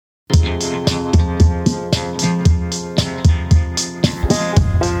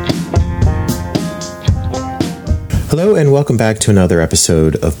Hello and welcome back to another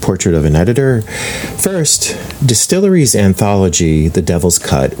episode of Portrait of an Editor. First, DSTRLY's anthology, The Devil's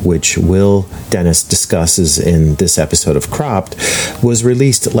Cut, which Will Dennis discusses in this episode of Cropped, was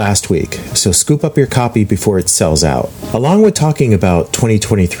released last week, so scoop up your copy before it sells out. Along with talking about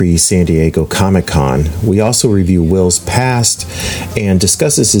 2023 San Diego Comic-Con, we also review Will's past and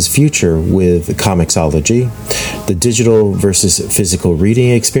discusses his future with Comixology, the digital versus physical reading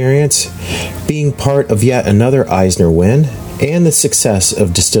experience, being part of yet another Eisner win, and the success of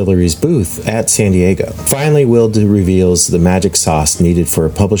DSTRLY's booth at San Diego. Finally, Will reveals the magic sauce needed for a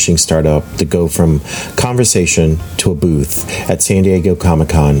publishing startup to go from conversation to a booth at San Diego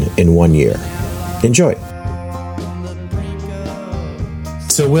Comic-Con in 1 year. Enjoy.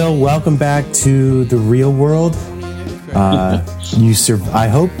 So, Will, welcome back to the real world. I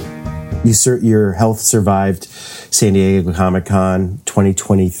hope your health survived San Diego Comic-Con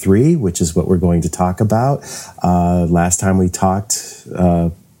 2023, which is what we're going to talk about. Last time we talked,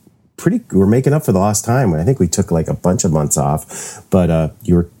 we're making up for the lost time. I think we took like a bunch of months off, but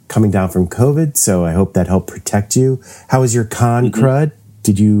you were coming down from COVID, so I hope that helped protect you. How was your con crud?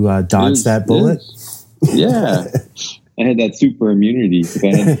 Did you dodge that bullet? Yeah. I had that super immunity because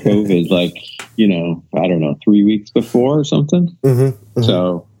I had COVID, I don't know, 3 weeks before or something.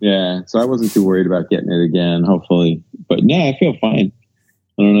 So, yeah. So I wasn't too worried about getting it again, hopefully. But, yeah, I feel fine.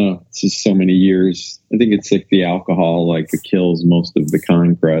 I don't know. It's just so many years. I think it's like the alcohol, that kills most of the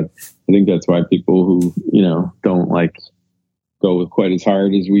con crud. I think that's why people who, don't, go with quite as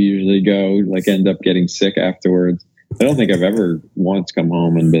hard as we usually go, end up getting sick afterwards. I don't think I've ever once come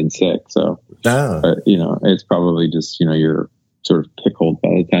home and been sick. So, but, it's probably just, you're sort of pickled by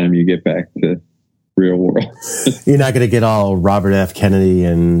the time you get back to real world. You're not going to get all Robert F. Kennedy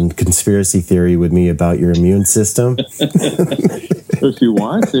and conspiracy theory with me about your immune system. If you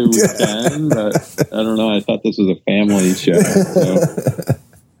want to, we can, but I don't know. I thought this was a family show. So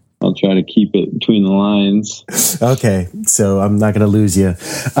I'll try to keep it between the lines. Okay. So I'm not going to lose you.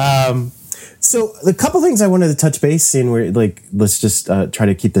 So the couple things I wanted to touch base in where let's just try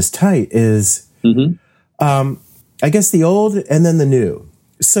to keep this tight is, I guess the old and then the new.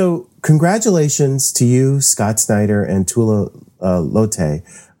 So congratulations to you, Scott Snyder and Tula Lotte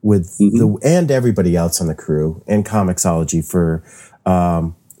with and everybody else on the crew and Comixology for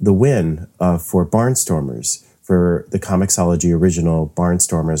the win for Barnstormers, for the Comixology original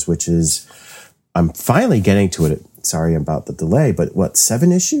Barnstormers, which is, I'm finally getting to it. Sorry about the delay, but what,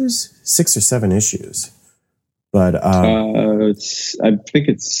 7 issues? 6 or 7 issues. But I think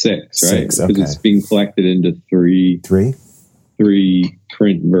it's 6, right? 6, okay. Because it's being collected into three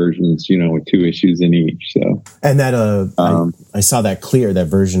print versions, with 2 issues in each. So, and that I saw that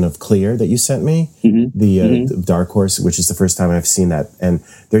version of Clear that you sent me, the Dark Horse, which is the first time I've seen that, and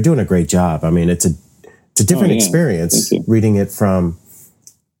they're doing a great job. I mean, it's a different experience reading it from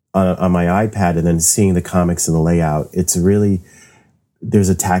on my iPad and then seeing the comics and the layout. It's really, there's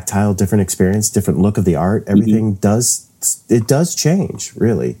a tactile, different experience, different look of the art. Everything does change,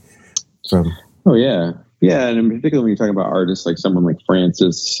 really. Yeah, and in particular when you talk about artists like someone like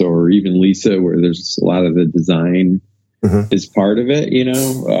Francis or even Lisa, where there's a lot of the design is part of it,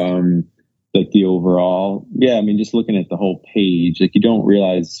 the overall. Yeah, I mean, just looking at the whole page, you don't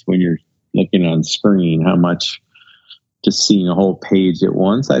realize when you're looking on screen how much just seeing a whole page at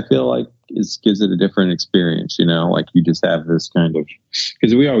once, I feel like gives it a different experience, you just have this kind of,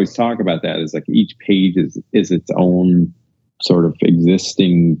 because we always talk about that as each page is its own sort of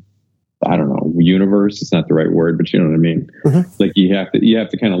existing, I don't know, universe. It's not the right word, but you know what I mean? You have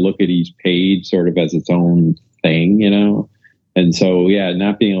to kind of look at each page sort of as its own thing, And so, yeah,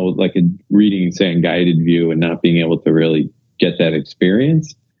 not being able, reading, say, in guided view and not being able to really get that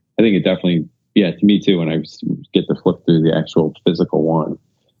experience, I think it definitely, to me too, when I get to flip through the actual physical one,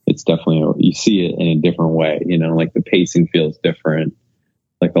 it's definitely, you see it in a different way, the pacing feels different,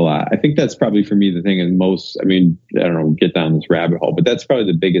 a lot. I think that's probably for me the thing is most, I mean, I don't know, get down this rabbit hole, but that's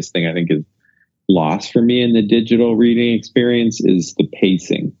probably the biggest thing I think is lost for me in the digital reading experience is the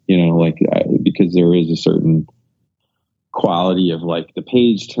pacing, because there is a certain quality of the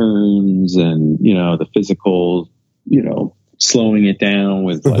page turns and, the physical, slowing it down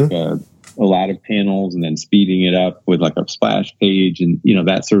with a lot of panels and then speeding it up with a splash page and,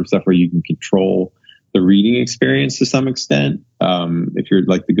 that sort of stuff where you can control the reading experience to some extent. If you're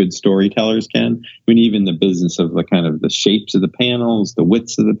the good storytellers can, I mean, even the business of the kind of the shapes of the panels, the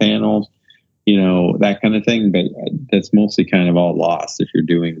widths of the panels, that kind of thing. But that's mostly kind of all lost if you're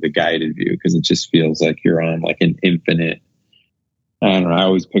doing the guided view, because it just feels like you're on an infinite, I don't know, I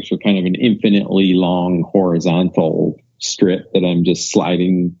always picture kind of an infinitely long horizontal strip that I'm just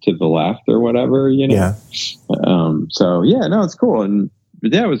sliding to the left or whatever, you know? Yeah. So yeah, no, it's cool. And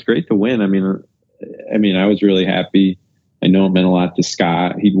yeah, it was great to win. I mean, I was really happy. I know it meant a lot to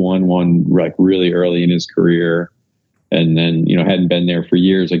Scott. He'd won one like really early in his career, and then, you know, hadn't been there for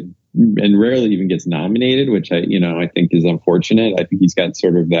years, like, and rarely even gets nominated, which I think is unfortunate. I think he's got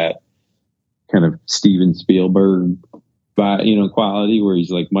sort of that kind of Steven Spielberg, quality where he's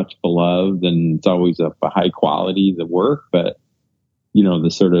like much beloved and it's always a high quality, the work, but, you know,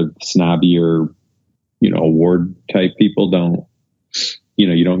 the sort of snobbier, you know, award type people don't, you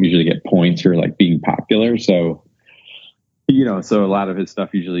know, you don't usually get points for like being popular. So, you know, so a lot of his stuff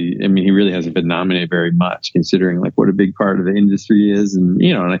usually, I mean, he really hasn't been nominated very much considering like what a big part of the industry is. And,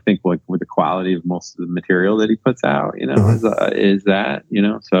 you know, and I think like with the quality of most of the material that he puts out, you know, is that, you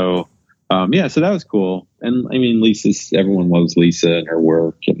know, so, yeah, so that was cool. And I mean, everyone loves Lisa and her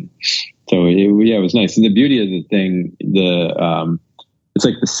work. And so it was nice. And the beauty of the thing, it's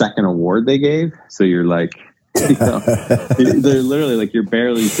like the second award they gave. So you're like, you know, they're literally like, you're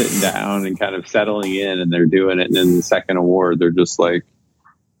barely sitting down and kind of settling in and they're doing it. And then the second award, they're just like,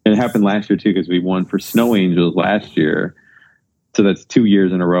 and it happened last year too, because we won for Snow Angels last year. So that's 2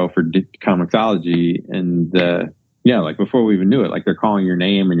 years in a row for Comixology. And, yeah, like before we even knew it, like they're calling your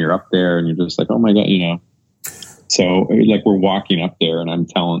name and you're up there and you're just like, oh my God, you know. So like we're walking up there and I'm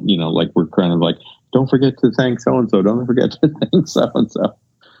telling, you know, like we're kind of like, don't forget to thank so-and-so. Don't forget to thank so-and-so.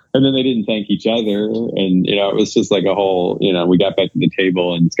 And then they didn't thank each other. And, you know, it was just like a whole, you know, we got back to the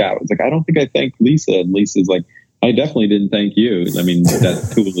table and Scott was like, I don't think I thanked Lisa. And Lisa's like, I definitely didn't thank you. I mean,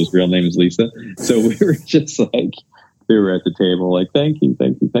 that's Tula's real name is Lisa. So we were just like, we were at the table like, thank you.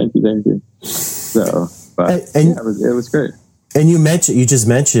 So, but yeah, it was great. And you just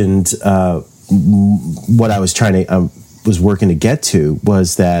mentioned what I was was working to get to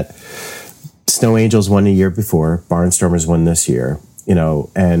was that Snow Angels won a year before, Barnstormers won this year, you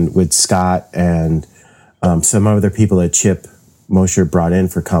know, and with Scott and some other people that Chip Mosher brought in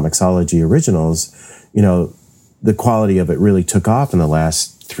for Comixology Originals, you know, the quality of it really took off in the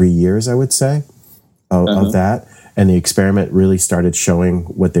last 3 years, I would say, of that. And the experiment really started showing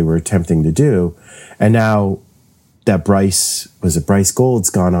what they were attempting to do. And now that Bryce Gold's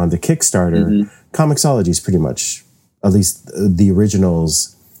gone on to Kickstarter, Comixology is pretty much, at least the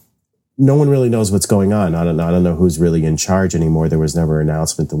originals, no one really knows what's going on. I don't know who's really in charge anymore. There was never an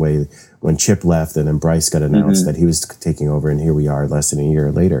announcement the way when Chip left and then Bryce got announced that he was taking over, and here we are less than a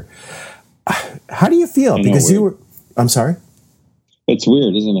year later. How do you feel? Because you were, I'm sorry? It's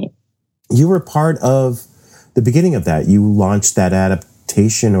weird, isn't it? You were part of the beginning of that. You launched that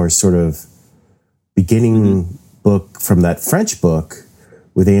adaptation or sort of beginning book from that French book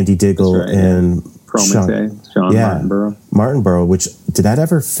with Andy Diggle and Sean Martinborough, which, did that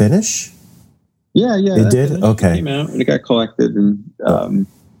ever finish? Yeah. It did? Finished. Okay. It came out and it got collected and,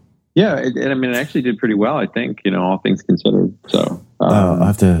 it actually did pretty well, I think, you know, all things considered. So, I'll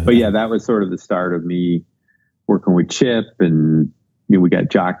have to, but yeah, that was sort of the start of me working with Chip, and, you know, we got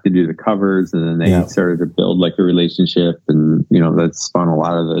Jock to do the covers, and then they started to build like a relationship, and, you know, that spun a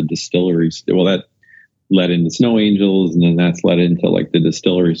lot of the distilleries. Well, that led into Snow Angels, and then that's led into like the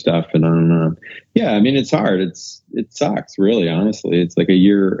distillery stuff. And I don't know. Yeah, I mean, it's hard. It sucks, really, honestly. It's like a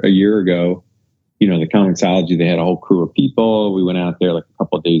year ago, you know, the Comixology, they had a whole crew of people. We went out there like a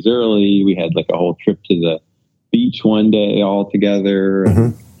couple of days early. We had like a whole trip to the beach one day all together.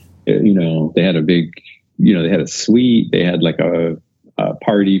 And, you know, they had a big, you know, they had a suite. They had like a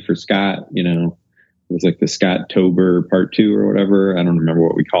party for Scott, you know. It was like the Scott-tober part 2 or whatever. I don't remember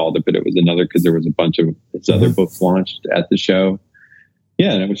what we called it, but it was another, because there was a bunch of his other books launched at the show.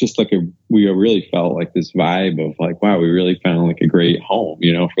 Yeah, and it was just like we really felt like this vibe of like, wow, we really found like a great home,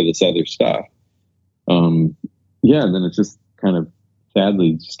 you know, for this other stuff. And then it just kind of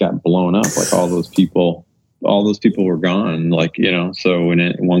sadly just got blown up. Like all those people were gone, like, you know, so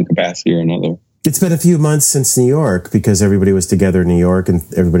in one capacity or another. It's been a few months since New York, because everybody was together in New York and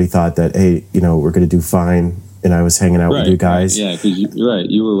everybody thought that, hey, you know, we're going to do fine. And I was hanging out with you guys. Yeah, because you're right.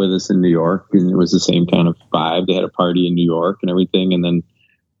 You were with us in New York, and it was the same kind of vibe. They had a party in New York and everything. And then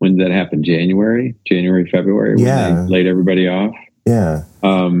when did that happen? January, February? When they laid everybody off? Yeah.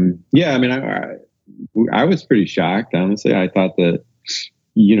 I mean, I was pretty shocked, honestly. I thought that,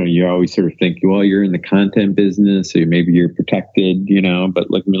 you know, you always sort of think, well, you're in the content business, so maybe you're protected, you know, but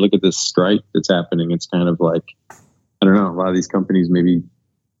like, I mean, look at this strike that's happening. It's kind of like, I don't know, a lot of these companies maybe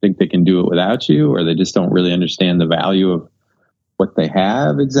think they can do it without you, or they just don't really understand the value of what they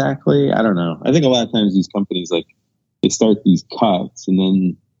have exactly. I don't know. I think a lot of times these companies, like, they start these cuts, and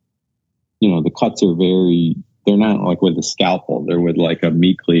then, you know, the cuts are very they're not like with a scalpel, they're with like a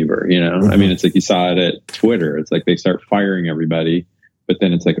meat cleaver, you know? I mean, it's like you saw it at Twitter. It's like they start firing everybody, but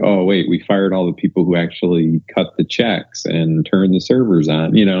then it's like, oh wait, we fired all the people who actually cut the checks and turned the servers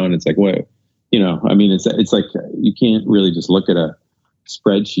on, you know? And it's like, what, you know, I mean, it's like, you can't really just look at a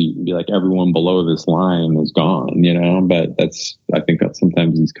spreadsheet and be like, everyone below this line is gone, you know? But I think that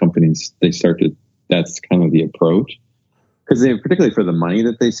sometimes these companies, that's kind of the approach. Because particularly for the money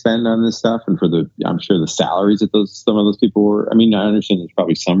that they spend on this stuff, and for I'm sure the salaries that some of those people were. I mean, I understand there's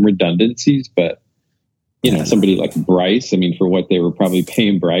probably some redundancies, but you know, somebody like Bryce. I mean, for what they were probably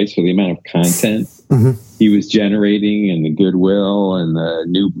paying Bryce for the amount of content he was generating, and the goodwill, and the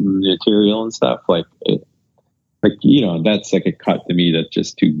new material and stuff, like you know, that's like a cut to me that's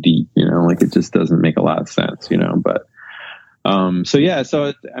just too deep. You know, like it just doesn't make a lot of sense. You know, but.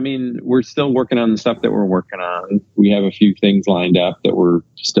 So I mean, we're still working on the stuff that we're working on. We have a few things lined up that we're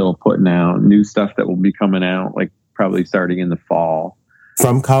still putting out, new stuff that will be coming out, like probably starting in the fall.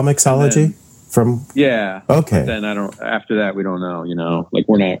 From Comixology? Yeah. Okay. But then after that, we don't know, you know, like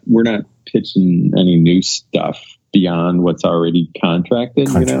we're not pitching any new stuff beyond what's already contracted.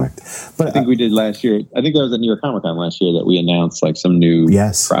 You know, but I think we did last year. I think that was at New York Comic Con last year that we announced like some new,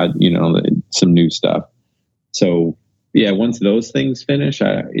 some new stuff. So, yeah, once those things finish,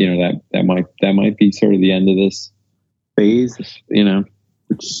 that might be sort of the end of this phase, you know,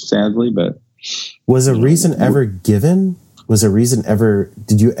 which sadly, but was a reason ever given?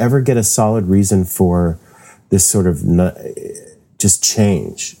 Did you ever get a solid reason for this sort of just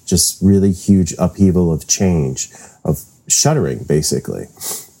change, just really huge upheaval of change, of shuttering, basically?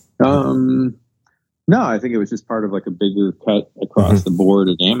 No, I think it was just part of like a bigger cut across the board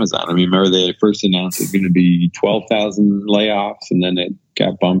at Amazon. I mean, remember they first announced it was going to be 12,000 layoffs, and then it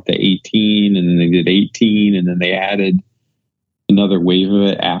got bumped to 18, and then they did 18, and then they added another wave of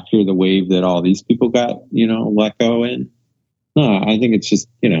it after the wave that all these people got, you know, let go in. No, I think it's just,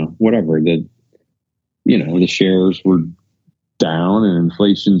 you know, whatever. The shares were down and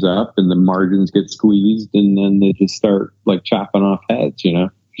inflation's up and the margins get squeezed, and then they just start like chopping off heads, you know?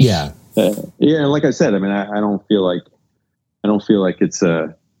 Yeah. Like I said, I mean, I don't feel like it's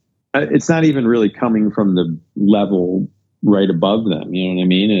not even really coming from the level right above them. You know what I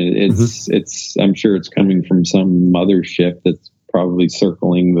mean? It's I'm sure it's coming from some mothership that's probably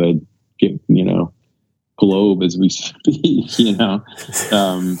circling the, you know, globe as we speak, you know,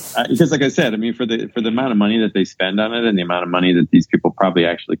 because like I said, I mean, for the amount of money that they spend on it and the amount of money that these people probably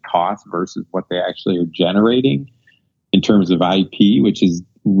actually cost versus what they actually are generating in terms of IP, which is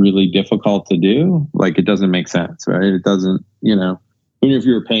really difficult to do. Like, it doesn't make sense, right? It doesn't, you know, even if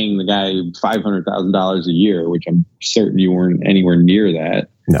you were paying the guy $500,000 a year, which I'm certain you weren't anywhere near that.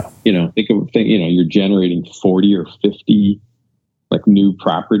 No, you know, think, you know, you're generating 40 or 50 like new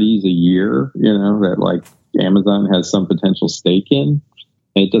properties a year, you know, that like Amazon has some potential stake in.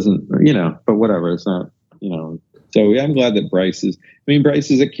 And it doesn't, you know, but whatever, it's not, you know. So yeah, I'm glad that Bryce is at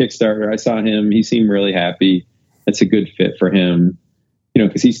Kickstarter. I saw him. He seemed really happy. That's a good fit for him, you know,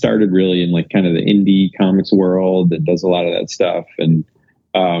 because he started really in like kind of the indie comics world and does a lot of that stuff. And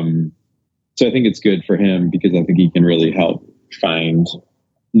so I think it's good for him because I think he can really help find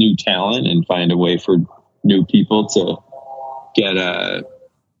new talent and find a way for new people to get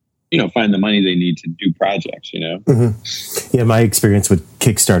find the money they need to do projects, you know? Mm-hmm. Yeah, my experience with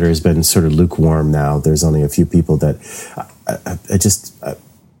Kickstarter has been sort of lukewarm now. There's only a few people that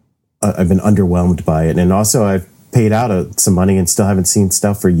I've been underwhelmed by it. And also I've paid out some money and still haven't seen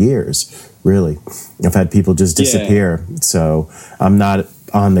stuff for years, really. I've had people just disappear. Yeah. So I'm not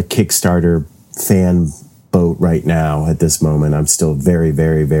on the Kickstarter fan boat right now at this moment. I'm still very,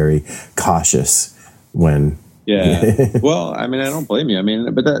 very, very cautious when... Yeah. Well, I mean, I don't blame you. I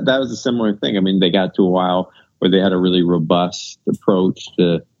mean, but that was a similar thing. I mean, they got to a while where they had a really robust approach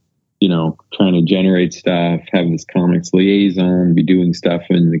to, you know, trying to generate stuff, have this comics liaison, be doing stuff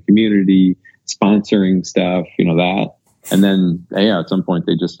in the community, sponsoring stuff, you know, that. And then, at some point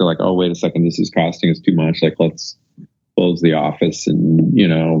they just feel like, oh, wait a second, this is costing us too much. Like, let's close the office in, you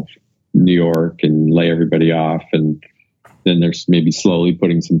know, New York and lay everybody off. And then they're maybe slowly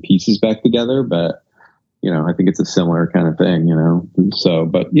putting some pieces back together. But, you know, I think it's a similar kind of thing, you know. So,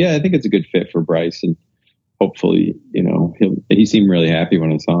 but yeah, I think it's a good fit for Bryce, and hopefully, you know, he seemed really happy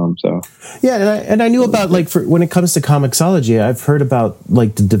when I saw him. So yeah, and I knew about, like, for when it comes to Comixology, I've heard about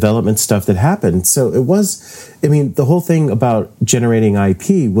like the development stuff that happened. So it was, I mean, the whole thing about generating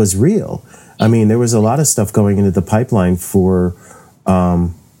IP was real. I mean, there was a lot of stuff going into the pipeline for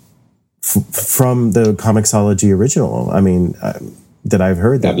from the Comixology original. I mean. That I've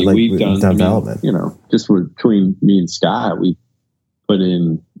heard that we've done development. You know, just between me and Scott, we put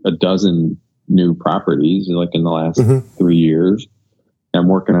in a dozen new properties, like in the last 3 years. I'm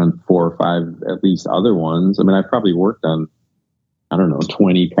working on 4 or 5, at least, other ones. I mean, I've probably worked on, I don't know,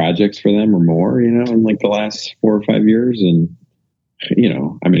 20 projects for them or more, in like the last 4 or 5 years. And,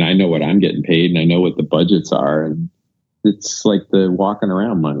 I mean, I know what I'm getting paid and I know what the budgets are. And it's like the walking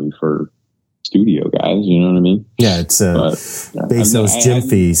around money for studio guys, you know what I mean? Yeah, it's base those gym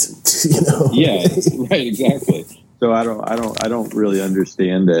fees, Yeah, right, exactly. So I don't really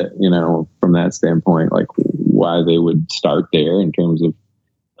understand it, from that standpoint, like why they would start there in terms of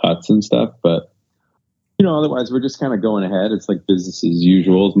cuts and stuff. But, otherwise we're just kind of going ahead. It's like business as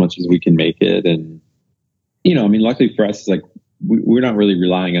usual as much as we can make it. And, I mean, luckily for us, it's like we're not really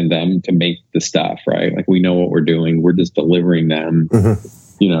relying on them to make the stuff, right? Like we know what we're doing. We're just delivering them,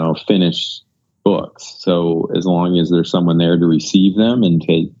 finished books. So as long as there's someone there to receive them and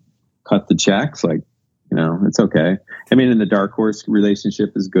to cut the checks, like, it's okay. I mean, and the Dark Horse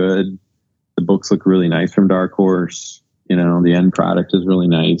relationship is good. The books look really nice from Dark Horse. The end product is really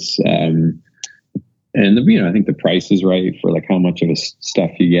nice. And I think the price is right for like how much of a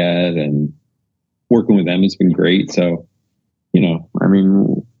stuff you get, and working with them has been great. So, I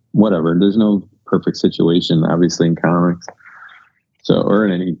mean, whatever, there's no perfect situation, obviously, in comics. So, or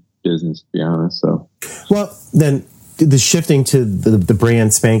in any business, to be honest. So, well, then the shifting to the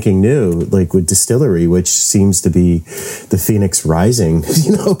brand spanking new, like with DSTERLY, which seems to be the Phoenix Rising,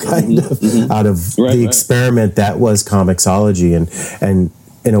 kind of out of the experiment that was Comixology, and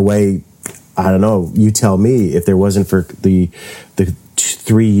in a way, I don't know, you tell me, if there wasn't for the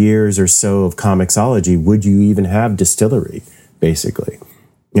 3 years or so of Comixology, would you even have DSTERLY, basically?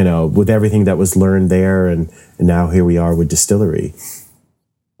 With everything that was learned there, and now here we are with DSTERLY.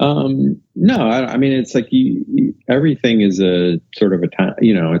 No, I mean, it's like everything is a sort of a time,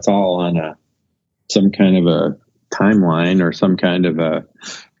 it's all on some kind of a timeline or some kind of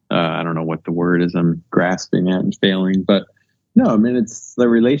I don't know what the word is I'm grasping at and failing, but no, I mean, it's the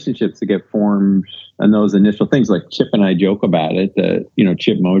relationships that get formed and those initial things. Like Chip and I joke about it that,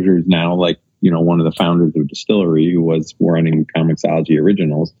 Chip Mosier is now like, one of the founders of DSTERLY, who was running Comixology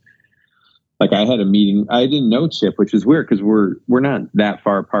Originals. Like I had a meeting, I didn't know Chip, which is weird because we're not that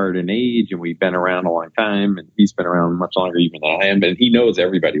far apart in age and we've been around a long time, and he's been around much longer even than I am. And he knows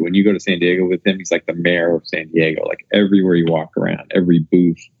everybody. When you go to San Diego with him, he's like the mayor of San Diego. Like everywhere you walk around, every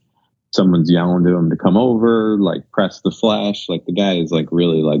booth, someone's yelling to him to come over, like press the flash. Like the guy is like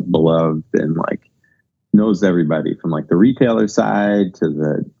really like beloved and like knows everybody from like the retailer side to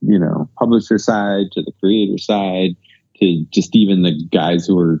the, publisher side to the creator side to just even the guys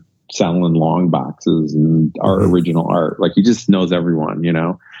who are selling long boxes and our original art. Like he just knows everyone,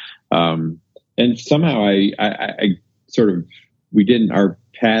 and somehow I sort of, our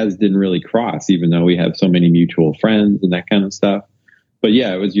paths didn't really cross, even though we have so many mutual friends and that kind of stuff. But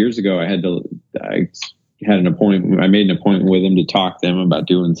yeah, it was years ago. I had an appointment. I made an appointment with him to talk to him about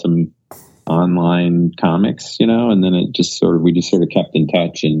doing some online comics, and then we just sort of kept in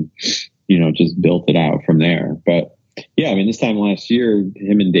touch and, just built it out from there. But yeah, I mean, this time last year,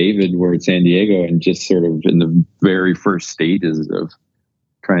 him and David were at San Diego and just sort of in the very first stages of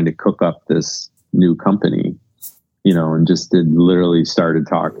trying to cook up this new company, and just literally started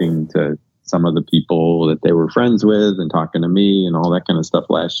talking to some of the people that they were friends with and talking to me and all that kind of stuff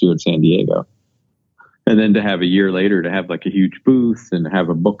last year at San Diego. And then to have a year later to have like a huge booth and have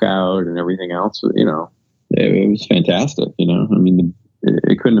a book out and everything else, it was fantastic. I mean,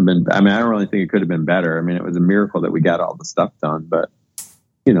 it couldn't have been, I mean, I don't really think it could have been better. I mean, it was a miracle that we got all the stuff done, but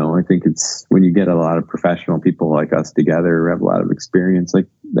I think it's when you get a lot of professional people like us together who have a lot of experience, like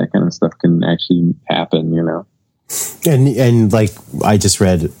that kind of stuff can actually happen, And like I just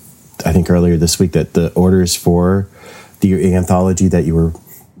read, I think earlier this week, that the orders for the anthology that you were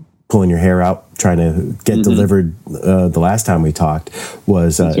pulling your hair out trying to get delivered the last time we talked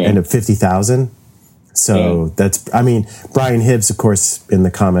was end up 50,000. So that's, I mean, Brian Hibbs, of course, in the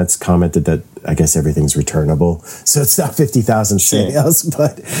comments commented that I guess everything's returnable. So it's not 50,000 sales,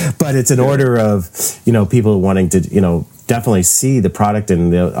 but it's an order of, people wanting to, definitely see the product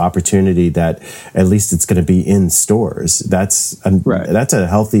and the opportunity that at least it's going to be in stores. That's a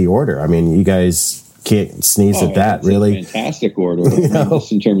healthy order. I mean, you guys can't sneeze at that, really. A fantastic order.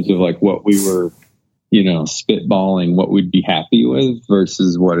 Just in terms of like what we were, spitballing what we'd be happy with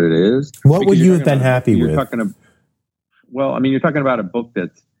versus what it is. What would you have been happy with? You're talking about a book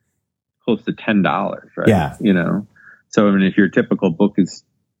that's close to $10, right? Yeah. So I mean, if your typical book is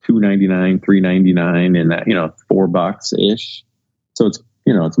 $2.99, $3.99, and that, $4 ish. So it's,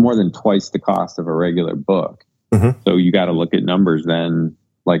 it's more than twice the cost of a regular book. So you got to look at numbers then,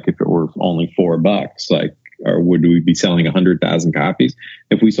 like if it were only $4, like, or would we be selling 100,000 copies?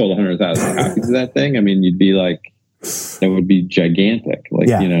 If we sold 100,000 copies of that thing, I mean, you'd be like, that would be gigantic. Like,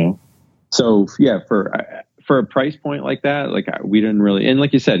 you know, so yeah, for a price point like that, like we didn't really, and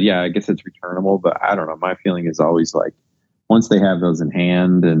like you said, yeah, I guess it's returnable, but I don't know. My feeling is always like, once they have those in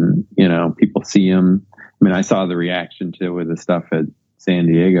hand and, you know, people see them. I mean, I saw the reaction to with the stuff at San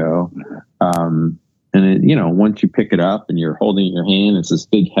Diego. And it, you know, once you pick it up and you're holding it in your hand, it's this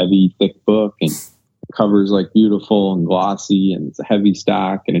big, heavy, thick book, and the cover's like beautiful and glossy, and it's a heavy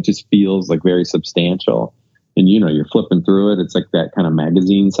stock, and it just feels like very substantial. And, you know, you're flipping through it. It's like that kind of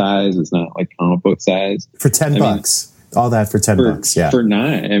magazine size. It's not like comic book size. For $10. All that for $10. Yeah. For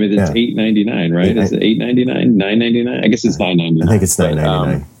 $9. I mean, it's $8.99, right? Is it $8.99? $9.99? I guess it's $9.99. I think it's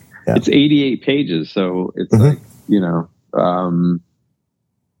 $9.99. It's 88 pages. So it's like, you know,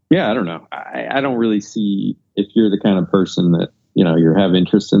 yeah, I don't know. I don't really see, if you're the kind of person that, you know, you have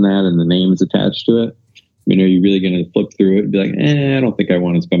interest in that and the name is attached to it, you know, you're really going to flip through it and be like, I don't think I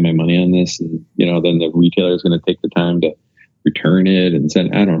want to spend my money on this. And, you know, then the retailer is going to take the time to return it and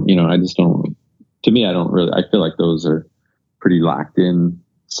send, I don't, you know, I just don't, to me, I don't really, I feel like those are pretty locked in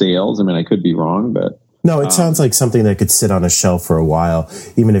sales. I mean, I could be wrong, but. No, it sounds like something that could sit on a shelf for a while,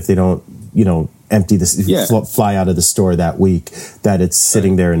 even if they don't, you know, empty this, fly out of the store that week, that it's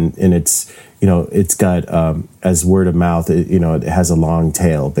sitting there and it's, you know, it's got, as word of mouth, you know, it has a long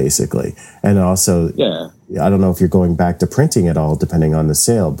tail basically. And also, I don't know if you're going back to printing at all, depending on the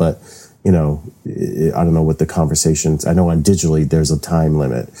sale, but, you know, I don't know what the conversations, I know on digitally there's a time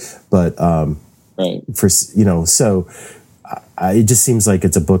limit, but, for, you know, so it just seems like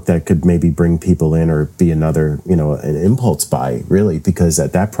it's a book that could maybe bring people in or be another, you know, an impulse buy really, because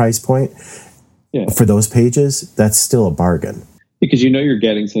at that price point for those pages, that's still a bargain. Because, you know, you're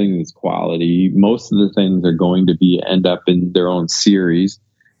getting something that's quality. Most of the things are going to be end up in their own series.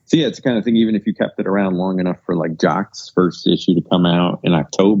 So yeah, it's the kind of thing, even if you kept it around long enough for like Jock's first issue to come out in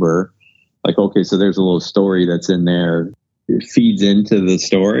October, like, okay, so there's a little story that's in there. It feeds into the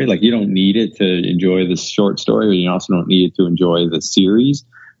story. Like, you don't need it to enjoy the short story, but you also don't need it to enjoy the series.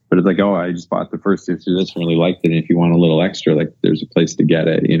 But it's like, oh, I just bought the first issue of this and really liked it. And if you want a little extra, like, there's a place to get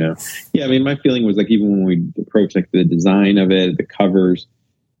it, you know? Yeah, I mean, my feeling was like, even when we approached like the design of it, the covers,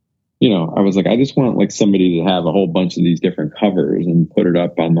 you know, I was like, I just want like somebody to have a whole bunch of these different covers and put it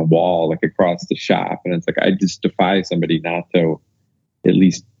up on the wall, like across the shop. And it's like, I just defy somebody not to at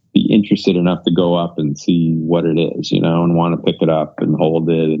least be interested enough to go up and see what it is, you know, and want to pick it up and hold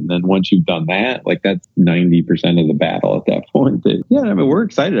it. And then once you've done that, like, that's 90% of the battle at that point. Yeah, I mean, we're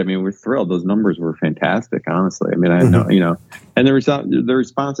excited. I mean, we're thrilled. Those numbers were fantastic, honestly. I mean, I know, you know, and the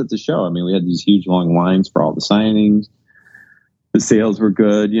response at the show, I mean, we had these huge long lines for all the signings. The sales were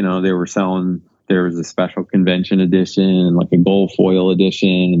good. You know, they were selling, there was a special convention edition and like a gold foil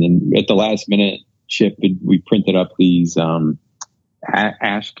edition. And then at the last minute, we printed up these,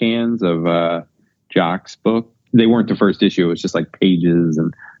 ash cans of Jock's book. They weren't the first issue. It was just like pages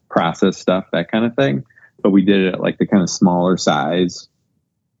and process stuff, that kind of thing. But we did it at like the kind of smaller size.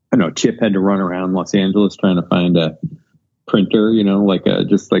 I know Chip had to run around Los Angeles trying to find a printer, you know, like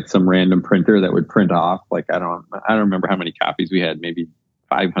just like some random printer that would print off. Like, I don't remember how many copies we had, maybe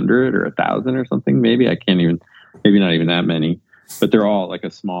 500 or 1,000 or something. Maybe maybe not even that many, but they're all like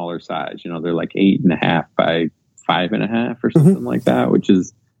a smaller size, you know, they're like 8.5 by 5.5 or something like that, which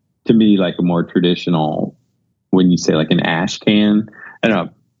is to me like a more traditional, when you say like an ash can. I don't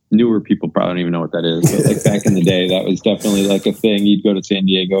know, newer people probably don't even know what that is, but like back in the day, that was definitely like a thing. You'd go to San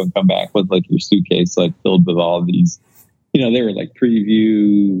Diego and come back with like your suitcase like filled with all these, you know, they were like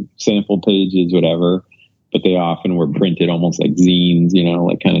preview sample pages, whatever, but they often were printed almost like zines, you know,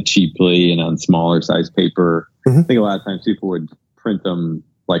 like kind of cheaply and on smaller size paper. I think a lot of times people would print them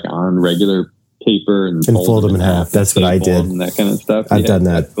like on regular paper and fold them in half. That's what I did. And that kind of stuff. I've done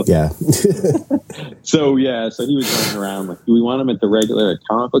that. Yeah. So he was running around like, do we want them at the regular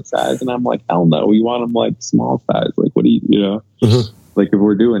comic book size? And I'm like, hell no. We want them like small size. Like, what do you know? Like, if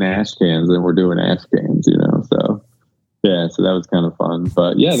we're doing ash cans, then we're doing ash cans, you know? So yeah, so that was kind of fun.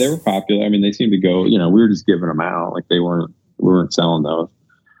 But yeah, they were popular. I mean, they seemed to go, you know, we were just giving them out. Like, we weren't selling those.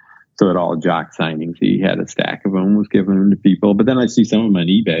 So at all Jock signings, he had a stack of them, was giving them to people. But then I see some of them on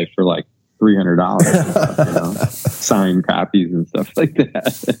eBay for like $300 and stuff, you know, signed copies and stuff like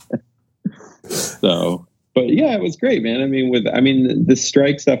that. So, but yeah, it was great, man. I mean, the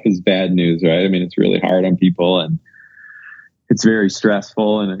strike stuff is bad news, right? I mean, it's really hard on people and it's very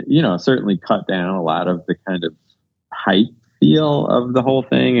stressful, and, you know, certainly cut down a lot of the kind of hype feel of the whole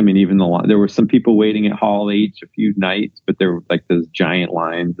thing. I mean, even there were some people waiting at Hall H a few nights, but there were like those giant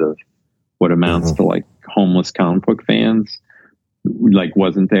lines of what amounts to like homeless comic book fans, like,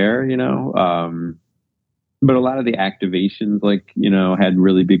 wasn't there, you know? But a lot of the activations, like, had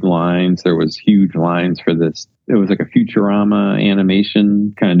really big lines. There was huge lines for this. It was like a Futurama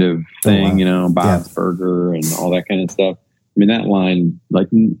animation kind of thing, Bob's Burger and all that kind of stuff. I mean, that line, like,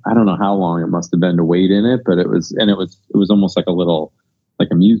 I don't know how long it must have been to wait in it, but it was almost like a little, like,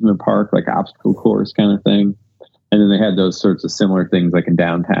 amusement park, like obstacle course kind of thing. And then they had those sorts of similar things like in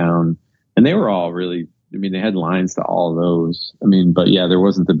downtown, and they were all really, I mean, they had lines to all of those. I mean, but yeah, there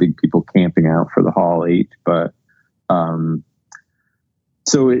wasn't the big people camping out for the Hall 8, but,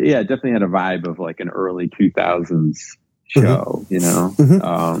 so yeah, it definitely had a vibe of like an early 2000s show,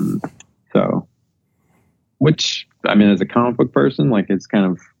 so, which, I mean, as a comic book person, like, it's kind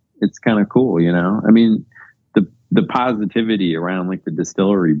of cool, I mean, the positivity around like the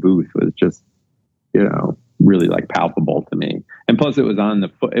distillery booth was just, really like palpable to me. And plus it was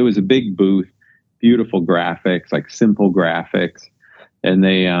it was a big booth, beautiful graphics, like simple graphics. And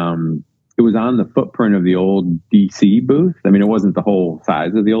it was on the footprint of the old DC booth. I mean, it wasn't the whole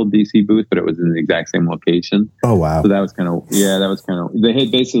size of the old DC booth, but it was in the exact same location. Oh, wow. So that was kind of, they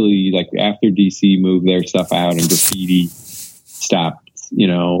had basically, like, after DC moved their stuff out and graffiti stopped,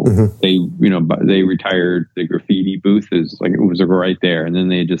 they retired the graffiti booth. It was right there. And then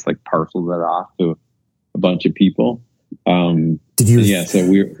they just like parceled it off to a bunch of people. Did you? Yeah. So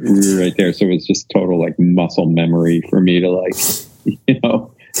we were right there. So it was just total like muscle memory for me to like,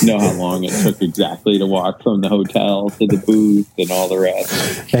 know how long it took exactly to walk from the hotel to the booth and all the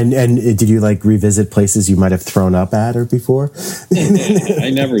rest. And did you like revisit places you might have thrown up at or before? I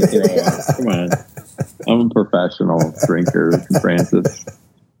never throw up. Come on. I'm a professional drinker, Francis.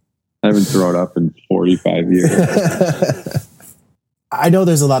 I haven't thrown up in 45 years. I know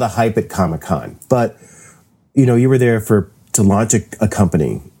there's a lot of hype at Comic-Con, but you were there to launch a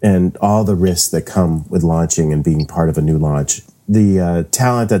company and all the risks that come with launching and being part of a new launch. The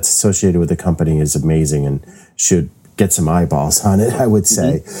talent that's associated with the company is amazing and should get some eyeballs on it, I would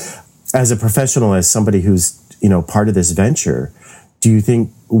say. Mm-hmm. As a professional, as somebody who's, part of this venture, do you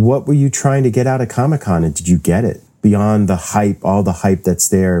think, what were you trying to get out of Comic-Con, and did you get it? Beyond the hype, all the hype that's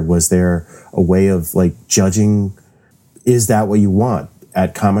there, was there a way of like judging, is that what you want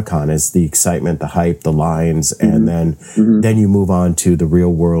at Comic-Con, is the excitement, the hype, the lines, and then you move on to the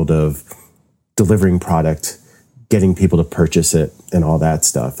real world of delivering product, getting people to purchase it, and all that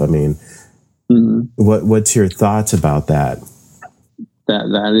stuff. I mean, what's your thoughts about that?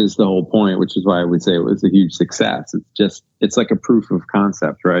 That is the whole point, which is why I would say it was a huge success. It's like a proof of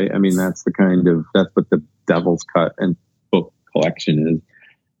concept, right? I mean, that's what the Devil's Cut and book collection is.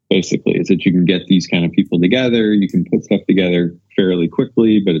 Basically, is that you can get these kind of people together, you can put stuff together fairly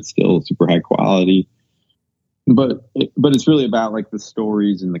quickly, but it's still super high quality. But it's really about like the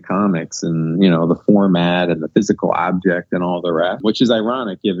stories and the comics and, the format and the physical object and all the rest, which is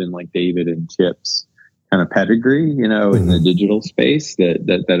ironic given like David and Chip's kind of pedigree, in the digital space,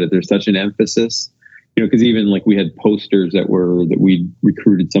 that there's such an emphasis, because even like we had posters that we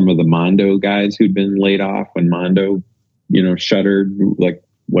recruited some of the Mondo guys who'd been laid off when Mondo, shuttered like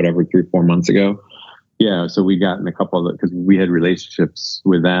whatever 3 or 4 months ago. Yeah. So we got in a couple of because we had relationships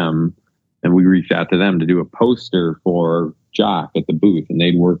with them, and we reached out to them to do a poster for Jock at the booth, and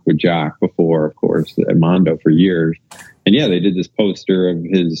they'd worked with Jock before, of course, at Mondo for years. And yeah, they did this poster of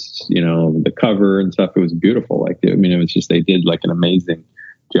his, the cover and stuff. It was beautiful. Like, it was just, they did like an amazing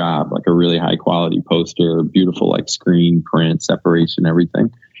job, like a really high quality poster, beautiful, like screen print, separation,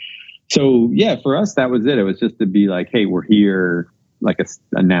 everything. So yeah, for us, that was it. It was just to be like, hey, we're here, like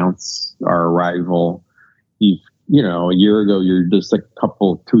announce our arrival. A year ago, you're just like a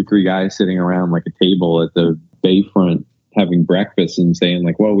couple, 2-3 guys sitting around like a table at the bayfront having breakfast and saying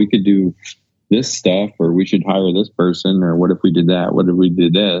like, well, we could do this stuff, or we should hire this person, or what if we did that? What if we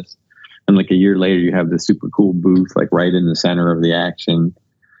did this? And like a year later, you have this super cool booth, like right in the center of the action.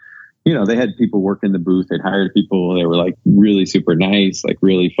 They had people work in the booth. They'd hired people. They were like really super nice, like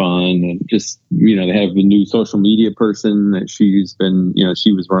really fun. And just, they have a new social media person that she's been,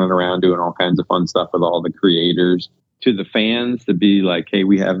 she was running around doing all kinds of fun stuff with all the creators. To the fans, to be like, hey,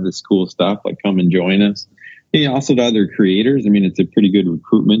 we have this cool stuff, like come and join us. Also to other creators. I mean, it's a pretty good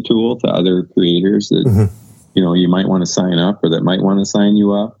recruitment tool to other creators that, you might want to sign up, or that might want to sign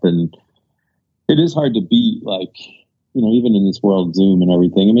you up. And it is hard to beat, like, even in this world, Zoom and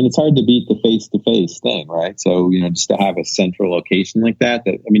everything. I mean, it's hard to beat the face-to-face thing, right? So, just to have a central location like that,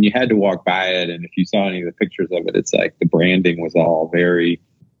 you had to walk by it. And if you saw any of the pictures of it, it's like the branding was all very,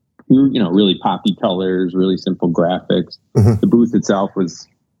 really poppy colors, really simple graphics. The booth itself was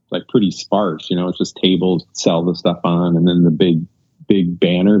like pretty sparse, it's just tables to sell the stuff on, and then the big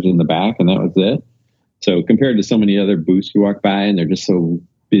banners in the back, and that was it. So compared to so many other booths you walk by, and they're just so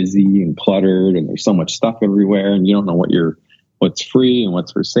busy and cluttered, and there's so much stuff everywhere, and you don't know what's free and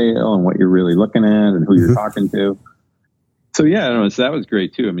what's for sale and what you're really looking at and who you're talking to. So yeah, I don't know, so that was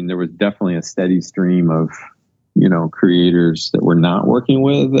great too. I mean, there was definitely a steady stream of, creators that we're not working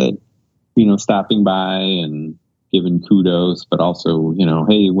with that, stopping by and giving kudos, but also,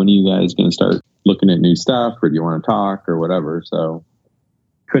 hey, when are you guys going to start looking at new stuff, or do you want to talk or whatever? So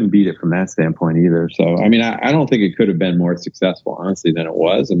couldn't beat it from that standpoint either. So, I mean, I don't think it could have been more successful, honestly, than it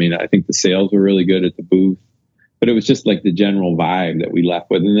was. I mean, I think the sales were really good at the booth, but it was just like the general vibe that we left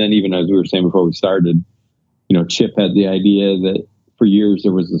with. And then even as we were saying before we started, Chip had the idea that for years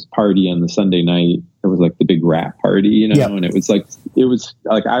there was this party on the Sunday night. It was like the big rap party, and it was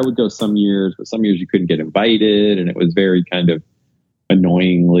like I would go some years, but some years you couldn't get invited. And it was very kind of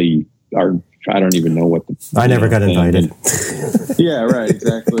annoyingly, I don't even know what I never got invited. Yeah, right.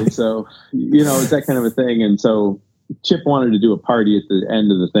 Exactly. So, it's that kind of a thing. And so Chip wanted to do a party at the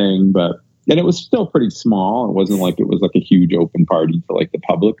end of the thing, and it was still pretty small. It wasn't like it was like a huge open party for like the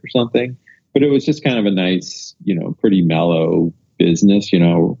public or something, but it was just kind of a nice, pretty mellow business,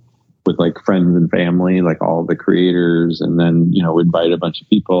 with like friends and family, like all the creators, and then, invite a bunch of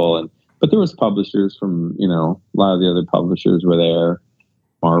people. But there was publishers from, a lot of the other publishers were there,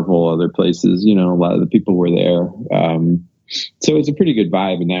 Marvel, other places, a lot of the people were there. So it was a pretty good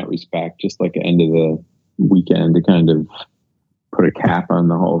vibe in that respect, just like the end of the weekend to kind of put a cap on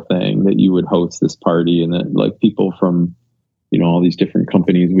the whole thing, that you would host this party and that like people from, all these different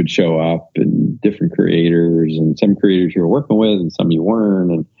companies would show up, and different creators, and some creators you were working with and some you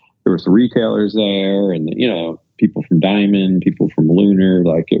weren't. And there were some retailers there, and, people from Diamond, people from Lunar.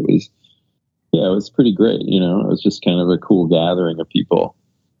 Like it was pretty great. It was just kind of a cool gathering of people.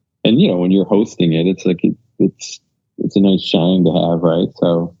 And, when you're hosting it, it's like, it's a nice shine to have. Right.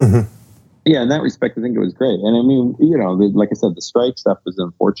 So yeah, in that respect, I think it was great. And I mean, like I said, the strike stuff was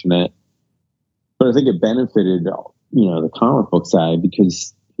unfortunate, but I think it benefited, the comic book side,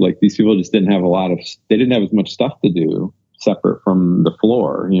 because like these people just didn't have they didn't have as much stuff to do separate from the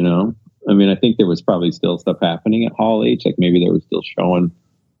floor, I mean, I think there was probably still stuff happening at Hall H. Like maybe they were still showing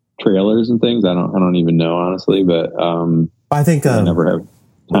trailers and things. I don't even know, honestly, but I think I never have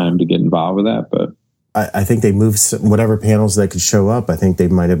time to get involved with that. But I think they moved whatever panels that could show up. I think they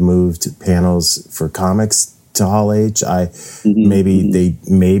might have moved panels for comics to Hall H. I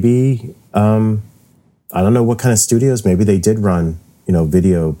don't know what kind of studios. Maybe they did run,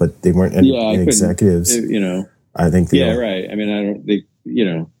 video, but they weren't any executives. I think. Right. I mean,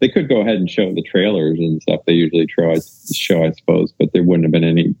 they could go ahead and show the trailers and stuff. They usually show, I suppose, but there wouldn't have been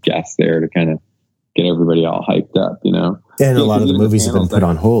any guests there to kind of get everybody all hyped up, And a lot of the movies have been put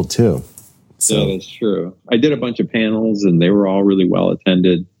on hold too. So. Yeah, that's true. I did a bunch of panels and they were all really well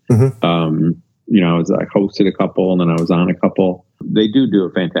attended. I hosted a couple and then I was on a couple. They do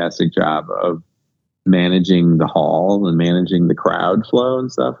a fantastic job of managing the hall and managing the crowd flow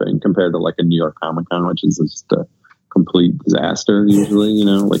and stuff. And compared to like a New York Comic Con, which is just a complete disaster usually,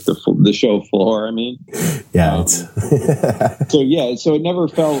 like the show floor. I mean, yeah. So it never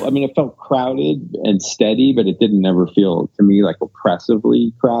felt. I mean, it felt crowded and steady, but it didn't never feel to me like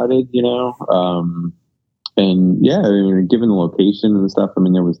oppressively crowded. And yeah, I mean, given the location and stuff, I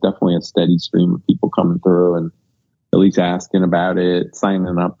mean, there was definitely a steady stream of people coming through and at least asking about it,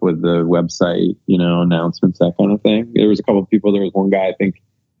 signing up with the website, announcements, that kind of thing. There was a couple of people. There was one guy I think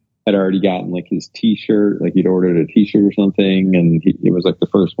had already gotten like his T-shirt, like he'd ordered a T-shirt or something, and it was like the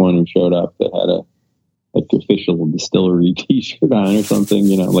first one who showed up that had a like official distillery T-shirt on or something,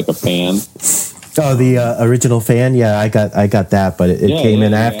 like a fan. Oh, the original fan, yeah, I got that, but it came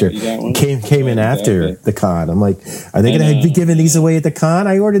in after. Came in after the con. I'm like, are they going to be giving these away at the con?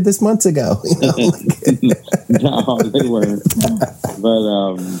 I ordered this months ago. No, they weren't.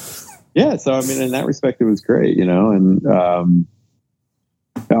 But yeah, so I mean, in that respect, it was great, and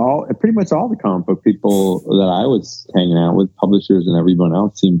pretty much all the comic book people that I was hanging out with, publishers and everyone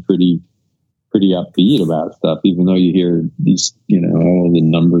else, seemed pretty upbeat about stuff, even though you hear these, the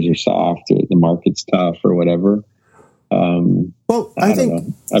numbers are soft or the market's tough or whatever. Well, I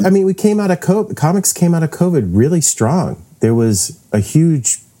think, we came out of COVID, comics came out of COVID really strong. There was a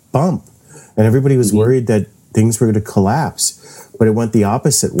huge bump and everybody was worried that things were going to collapse, but it went the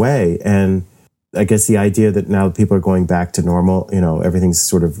opposite way. And I guess the idea that now people are going back to normal, everything's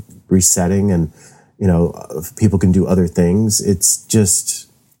sort of resetting and, people can do other things. It's just,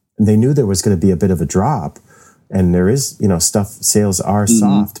 they knew there was going to be a bit of a drop, and there is, sales are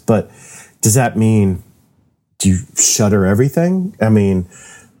soft, but does that mean, do you shutter everything? I mean,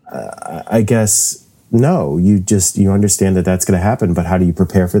 I guess no, you understand that that's going to happen, but how do you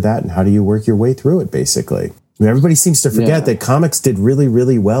prepare for that? And how do you work your way through it, basically? Everybody seems to forget that comics did really,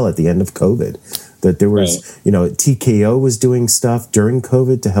 really well at the end of COVID. That there was, TKO was doing stuff during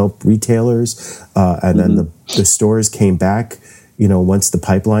COVID to help retailers, and then the stores came back, once the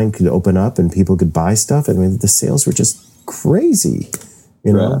pipeline could open up and people could buy stuff. I mean, the sales were just crazy,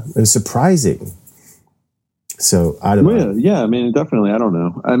 it was surprising. So I don't know. Yeah, I mean, definitely. I don't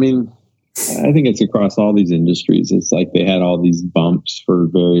know. I mean, I think it's across all these industries. It's like they had all these bumps for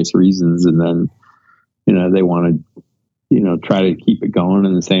various reasons, and then, they want to, try to keep it going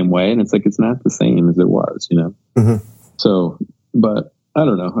in the same way. And it's like, it's not the same as it was, So, but I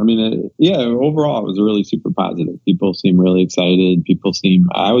don't know. I mean, overall it was really super positive. People seem really excited.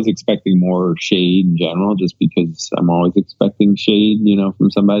 I was expecting more shade in general, just because I'm always expecting shade, from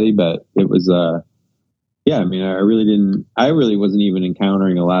somebody, but it was, I mean, I really wasn't even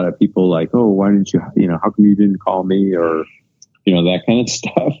encountering a lot of people like, oh, why didn't you, how come you didn't call me, or, that kind of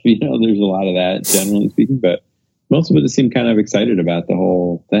stuff. There's a lot of that, generally speaking, but most of it seemed kind of excited about the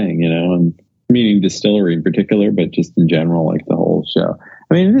whole thing, and meaning DSTRLY in particular, but just in general, like the whole show.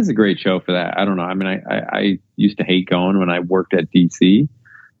 I mean, it is a great show for that. I don't know. I mean, I used to hate going when I worked at DC,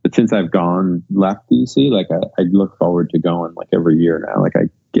 but since I've left DC, like I look forward to going like every year now. Like I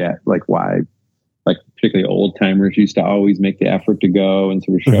get like why, like particularly old timers used to always make the effort to go and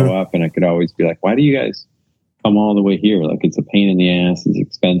sort of show up. And I could always be like, why do you guys come all the way here? Like, it's a pain in the ass, it's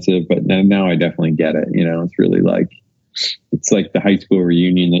expensive, but now I definitely get it. It's really like, it's like the high school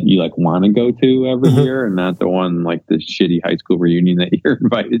reunion that you like want to go to every year, and not the one like the shitty high school reunion that you're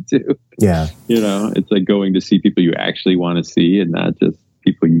invited to. Yeah. It's like going to see people you actually want to see, and not just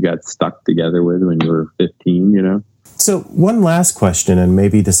people you got stuck together with when you were 15, So one last question, and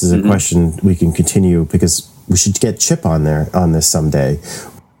maybe this is a question we can continue, because we should get Chip on this someday.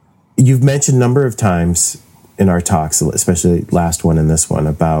 You've mentioned a number of times in our talks, especially last one and this one,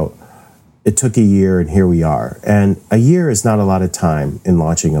 about it took a year and here we are. And a year is not a lot of time in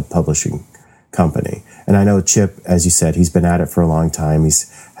launching a publishing company. And I know Chip, as you said, he's been at it for a long time.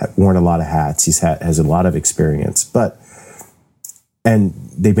 He's worn a lot of hats. Has a lot of experience, but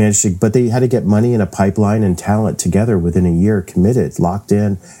they had to get money in a pipeline and talent together within a year, committed, locked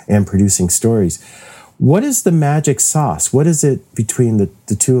in, and producing stories. What is the magic sauce? What is it between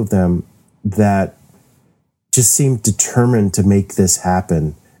the two of them that just seemed determined to make this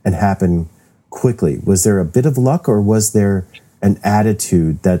happen and happen quickly? Was there a bit of luck, or was there an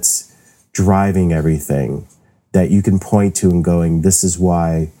attitude that's driving everything that you can point to and going, this is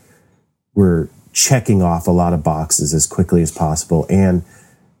why we're checking off a lot of boxes as quickly as possible, and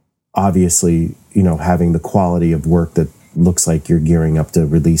obviously, having the quality of work that looks like you're gearing up to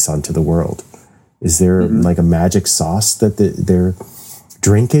release onto the world? Is there like a magic sauce that they're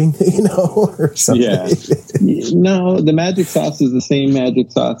drinking, or something? Yeah. No, the magic sauce is the same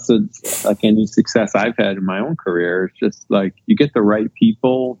magic sauce that's like any success I've had in my own career. It's just like you get the right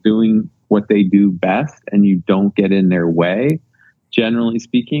people doing what they do best, and you don't get in their way. Generally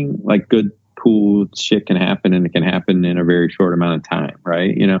speaking, like good, cool shit can happen, and it can happen in a very short amount of time,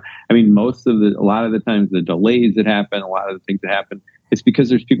 right? I mean, a lot of the times the delays that happen, a lot of the things that happen, it's because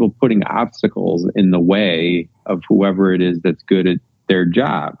there's people putting obstacles in the way of whoever it is that's good at their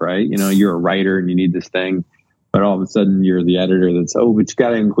job, right? You're a writer and you need this thing, but all of a sudden you're the editor that's, but you got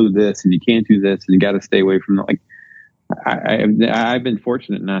to include this, and you can't do this, and you got to stay away from like. I've been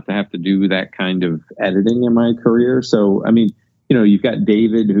fortunate not to have to do that kind of editing in my career. So, I mean, you've got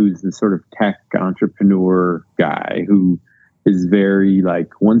David, who's the sort of tech entrepreneur guy who is very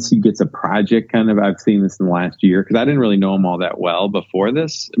like, once he gets a project kind of, I've seen this in the last year, because I didn't really know him all that well before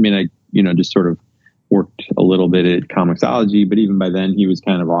this. I mean, I, just sort of worked a little bit at Comixology, but even by then he was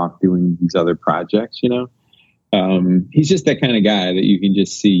kind of off doing these other projects, he's just that kind of guy that you can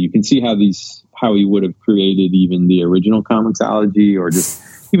just see. You can see how he would have created even the original Comixology, or just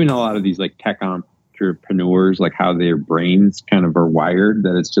even a lot of these like tech entrepreneurs, like how their brains kind of are wired,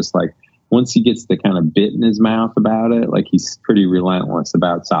 that it's just like, once he gets the kind of bit in his mouth about it, like he's pretty relentless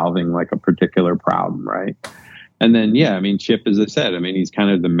about solving like a particular problem, right? And then, I mean, Chip, as I said, I mean, he's kind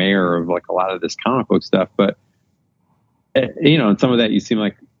of the mayor of like a lot of this comic book stuff, but and some of that you seem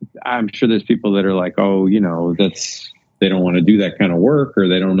like, I'm sure there's people that are like, they don't want to do that kind of work, or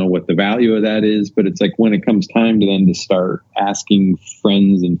they don't know what the value of that is. But it's like, when it comes time to then to start asking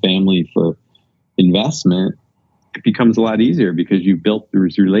friends and family for investment, it becomes a lot easier, because you've built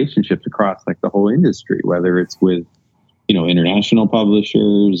these relationships across like the whole industry, whether it's with, international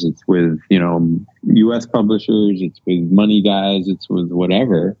publishers, it's with, US publishers, it's with money guys, it's with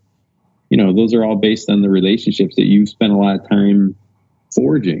whatever, those are all based on the relationships that you spend a lot of time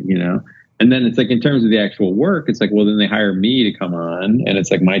forging, and then it's like, in terms of the actual work, it's like, well, then they hire me to come on, and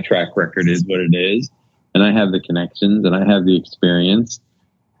it's like, my track record is what it is. and I have the connections and I have the experience,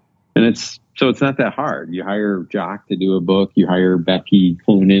 and it's not that hard. You hire Jock to do a book, you hire Becky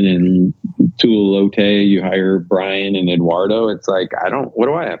Cloonan and Tula Lote, you hire Brian and Eduardo. It's like, what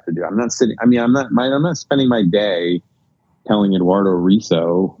do I have to do? I'm not spending my day telling Eduardo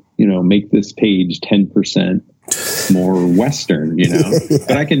Riso, make this page 10% more Western,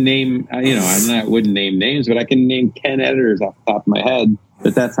 but I can name, wouldn't name names, but I can name 10 editors off the top of my head,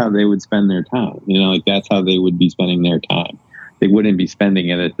 but that's how they would spend their time. That's how they would be spending their time. They wouldn't be spending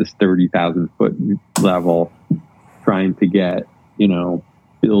it at this 30,000 foot level trying to get,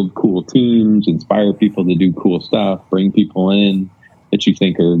 build cool teams, inspire people to do cool stuff, bring people in that you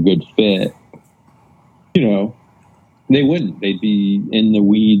think are a good fit. They wouldn't. They'd be in the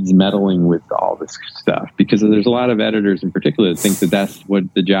weeds meddling with all this stuff, because there's a lot of editors in particular that think that that's what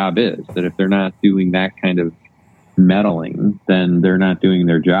the job is, that if they're not doing that kind of meddling, then they're not doing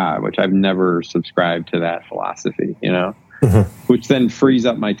their job, which I've never subscribed to that philosophy, which then frees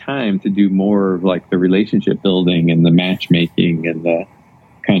up my time to do more of like the relationship building and the matchmaking and the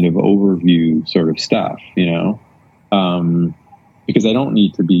kind of overview sort of stuff, because I don't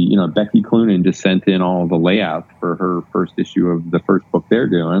need to be, Becky Cloonan just sent in all the layouts for her first issue of the first book they're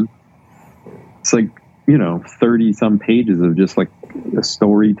doing. It's like, 30 some pages of just like a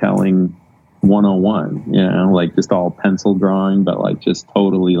storytelling 101, like just all pencil drawing, but like just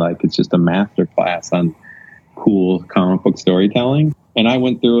totally like it's just a master class on cool comic book storytelling. And I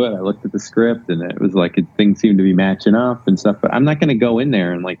went through it. I looked at the script, and it was like things seemed to be matching up and stuff. But I'm not going to go in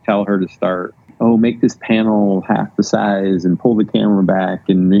there and like tell her to start, make this panel half the size and pull the camera back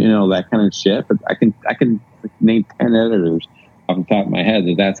and that kind of shit. But I can name 10 editors off the top of my head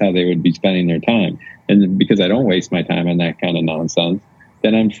that's how they would be spending their time. And because I don't waste my time on that kind of nonsense,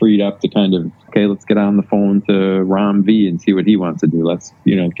 then I'm freed up to kind of, okay, let's get on the phone to Rom V and see what he wants to do. Let's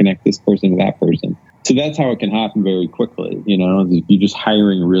connect this person to that person. So that's how it can happen very quickly. You're just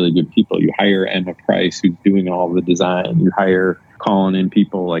hiring really good people. You hire Emma Price, who's doing all the design. You hire calling in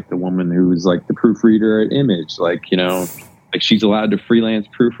people like the woman who's like the proofreader at Image. Like she's allowed to freelance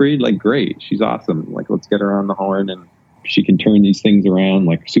proofread. Like, great. She's awesome. Like, let's get her on the horn, and she can turn these things around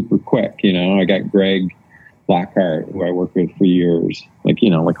like super quick. I got Greg Lockhart, who I worked with for years. Like,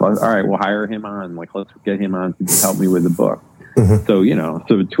 all right, we'll hire him on. Like, let's get him on to help me with the book. Mm-hmm.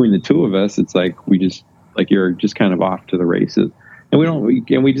 So between the two of us, it's like you're just kind of off to the races,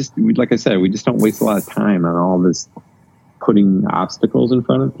 and like I said, we just don't waste a lot of time on all this putting obstacles in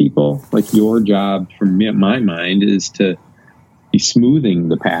front of people. Like, your job, from my mind, is to be smoothing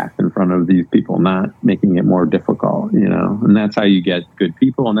the path in front of these people, not making it more difficult. And that's how you get good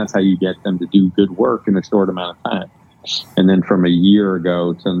people, and that's how you get them to do good work in a short amount of time. And then from a year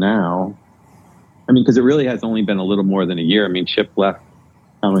ago to now, because it really has only been a little more than a year. Chip left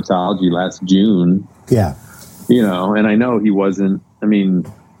Comixology last June. Yeah. And I know he wasn't, David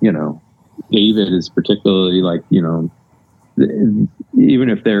is particularly like, even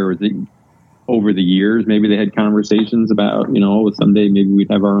if there was over the years, maybe they had conversations about, someday maybe we'd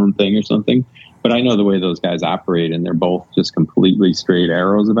have our own thing or something. But I know the way those guys operate, and they're both just completely straight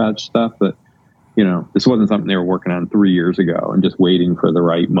arrows about stuff. But, this wasn't something they were working on 3 years ago and just waiting for the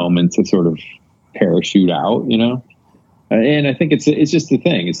right moment to sort of parachute out, and I think it's just the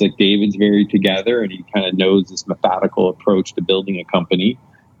thing. It's like David's very together, and he kind of knows this methodical approach to building a company.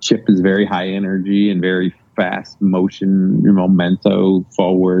 Chip is very high energy and very fast motion, memento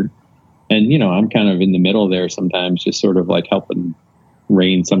forward. And, I'm kind of in the middle there sometimes, just sort of like helping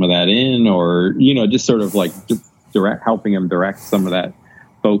rein some of that in, or, just sort of like helping them direct some of that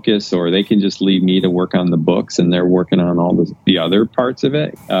focus, or they can just leave me to work on the books and they're working on all the other parts of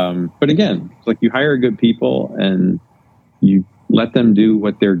it. But again, it's like you hire good people and you let them do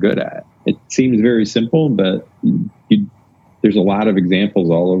what they're good at. It seems very simple, but there's a lot of examples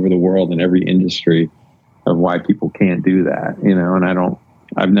all over the world in every industry of why people can't do that, and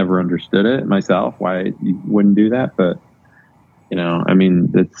I've never understood it myself, why you wouldn't do that. But,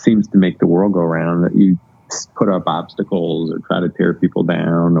 it seems to make the world go round that you put up obstacles or try to tear people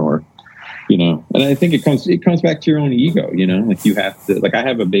down, or, and I think it comes back to your own ego, like you have to, like, I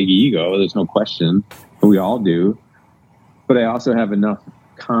have a big ego, there's no question, we all do, but I also have enough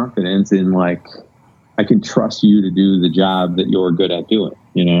confidence in, like, I can trust you to do the job that you're good at doing,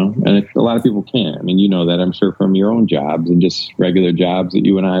 and if a lot of people can't. That, I'm sure, from your own jobs and just regular jobs that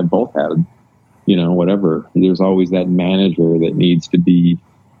you and I have both had, whatever. There's always that manager that needs to be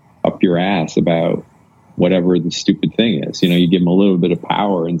up your ass about whatever the stupid thing is. You give them a little bit of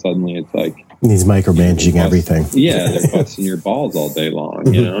power and suddenly it's like he's micromanaging everything. Yeah, they're busting your balls all day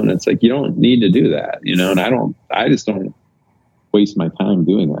long, and it's like, you don't need to do that, and I just don't waste my time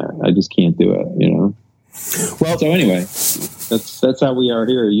doing that. I just can't do it, Well, so anyway, that's how we are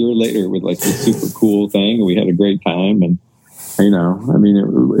here a year later with like this super cool thing. We had a great time, and I mean,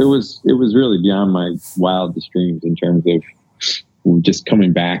 it was really beyond my wildest dreams in terms of just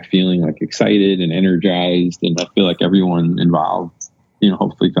coming back feeling like excited and energized, and I feel like everyone involved,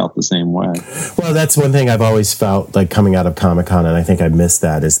 hopefully felt the same way. Well, that's one thing I've always felt like coming out of Comic-Con, and I think I missed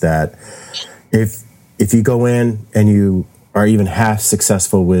that, is that if you go in and you are even half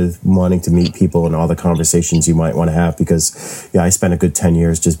successful with wanting to meet people and all the conversations you might want to have, because I spent a good 10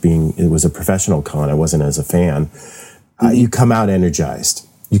 years just it was a professional con. I wasn't as a fan. You come out energized.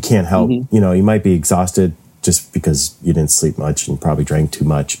 You can't help, you might be exhausted just because you didn't sleep much and probably drank too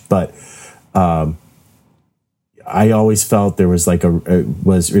much. But, I always felt there was like it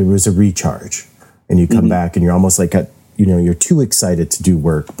was a recharge, and you come back and you're almost like you're too excited to do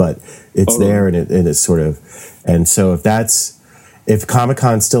work, but it's there and it's sort of, and so if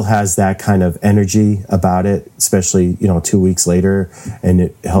Comic-Con still has that kind of energy about it, especially, 2 weeks later, and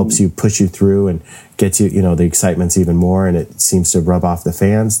it helps you push you through and gets you, the excitement's even more, and it seems to rub off the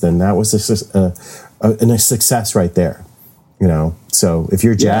fans, then that was a success right there, So if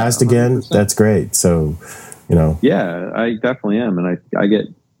you're jazzed again, that's great. So, Yeah, I definitely am. And I get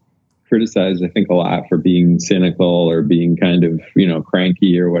criticized, I think, a lot for being cynical or being kind of,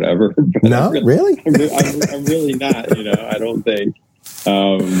 cranky or whatever. But no, really? I'm really not, I don't think.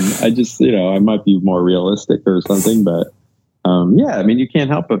 I just, I might be more realistic or something, but yeah, I mean, you can't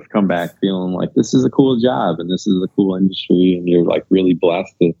help but come back feeling like this is a cool job and this is a cool industry, and you're like really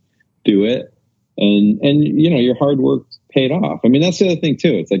blessed to do it. And your hard work paid off. I mean, that's the other thing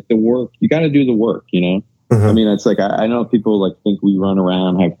too. It's like the work, you got to do the work, I mean, it's like, I know people like think we run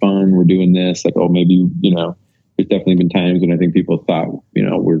around, have fun, we're doing this, like, oh, maybe, there's definitely been times when I think people thought,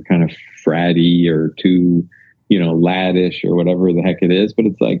 we're kind of fratty or too, laddish or whatever the heck it is. But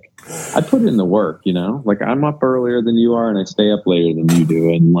it's like, I put in the work, like I'm up earlier than you are and I stay up later than you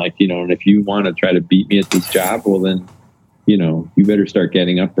do. And like, and if you want to try to beat me at this job, well then, you better start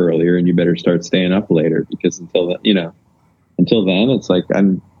getting up earlier and you better start staying up later, because until then, it's like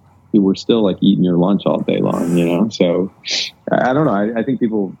we're still like eating your lunch all day long, So I don't know. I think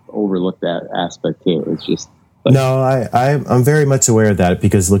people overlook that aspect too. It's just like, no, I'm very much aware of that,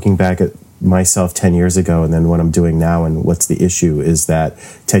 because looking back at myself 10 years ago and then what I'm doing now, and what's the issue is that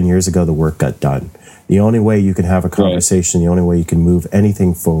 10 years ago, the work got done. The only way you can have a conversation, the only way you can move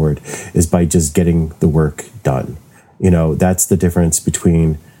anything forward is by just getting the work done. That's the difference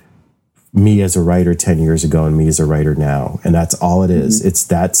between me as a writer 10 years ago and me as a writer now. And that's all it is. It's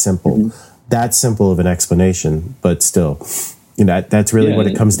that simple, that simple of an explanation, but still, that's really what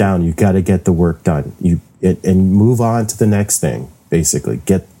it comes down. You got to get the work done, and move on to the next thing, basically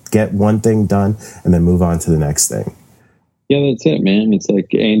get one thing done and then move on to the next thing. Yeah, that's it, man. It's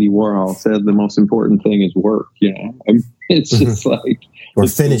like Andy Warhol said, the most important thing is work, it's just like, or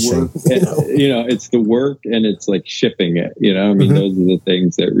finishing, it's the work, and it's like shipping it, I mean, those are the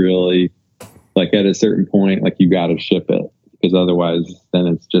things that really, like at a certain point, like you got to ship it, because otherwise then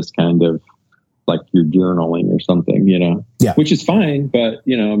it's just kind of like you're journaling or something, yeah, which is fine. But,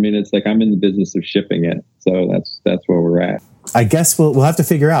 I mean, it's like, I'm in the business of shipping it. So that's where we're at. I guess we'll have to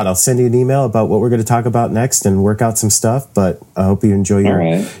figure out. I'll send you an email about what we're going to talk about next and work out some stuff. But I hope you enjoy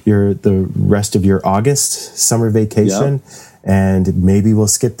the rest of your August summer vacation. Yep. And maybe we'll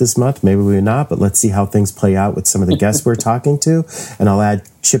skip this month, maybe we'll not, but let's see how things play out with some of the guests we're talking to. And I'll add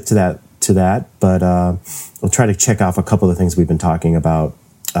Chip to that. But we'll try to check off a couple of things we've been talking about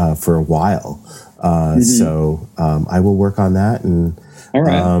for a while. So I will work on that. And all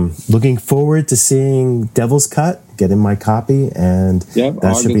right. Looking forward to seeing Devil's Cut, get in my copy, and that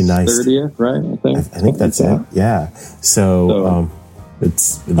August should be nice. 30th, right? I think that's it. Yeah. So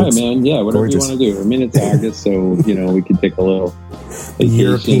it's all right, man. Yeah, whatever gorgeous. You want to do. I mean, it's August, so we could take a little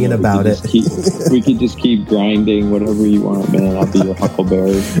European about it. We could just keep grinding, whatever you want, man. I'll be your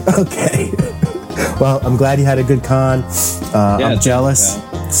huckleberry. Okay. Well, I'm glad you had a good con. I'm jealous.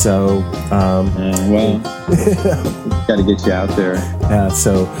 So, got to get you out there. Yeah.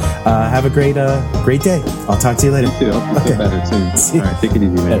 So, have a great day. I'll talk to you later. You too. I'll feel better soon. All right. Take it easy,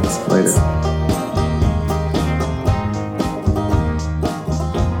 man. Thanks. Later.